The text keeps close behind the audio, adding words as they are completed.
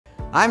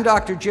I'm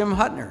Dr. Jim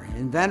Huttner,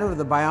 inventor of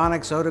the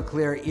Bionix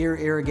OtoClear Ear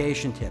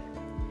Irrigation Tip.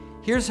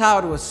 Here's how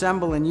to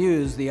assemble and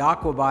use the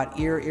Aquabot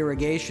Ear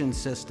Irrigation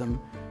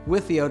System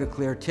with the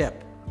OtoClear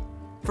tip.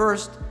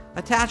 First,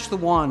 attach the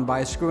wand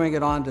by screwing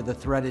it onto the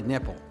threaded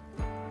nipple.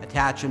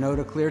 Attach an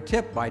OtoClear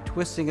tip by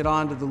twisting it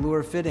onto the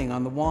lure fitting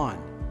on the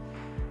wand.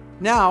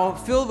 Now,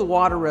 fill the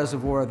water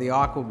reservoir of the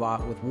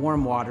Aquabot with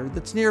warm water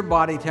that's near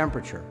body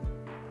temperature.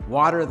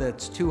 Water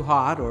that's too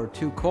hot or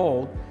too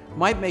cold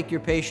might make your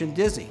patient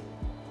dizzy.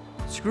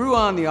 Screw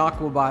on the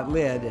Aquabot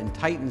lid and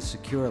tighten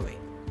securely.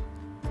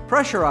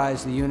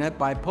 Pressurize the unit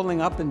by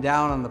pulling up and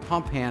down on the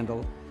pump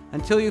handle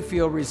until you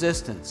feel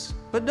resistance,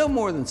 but no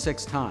more than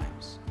 6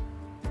 times.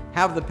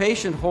 Have the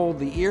patient hold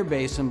the ear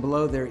basin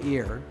below their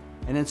ear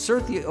and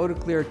insert the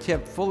OtoClear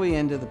tip fully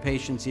into the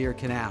patient's ear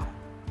canal.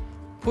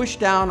 Push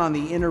down on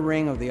the inner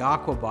ring of the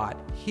Aquabot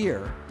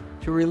here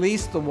to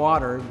release the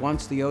water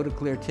once the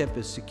OtoClear tip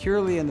is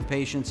securely in the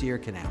patient's ear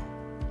canal.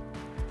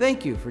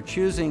 Thank you for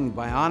choosing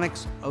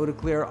Bionix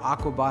OtoClear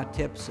Aquabot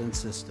tips and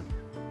system.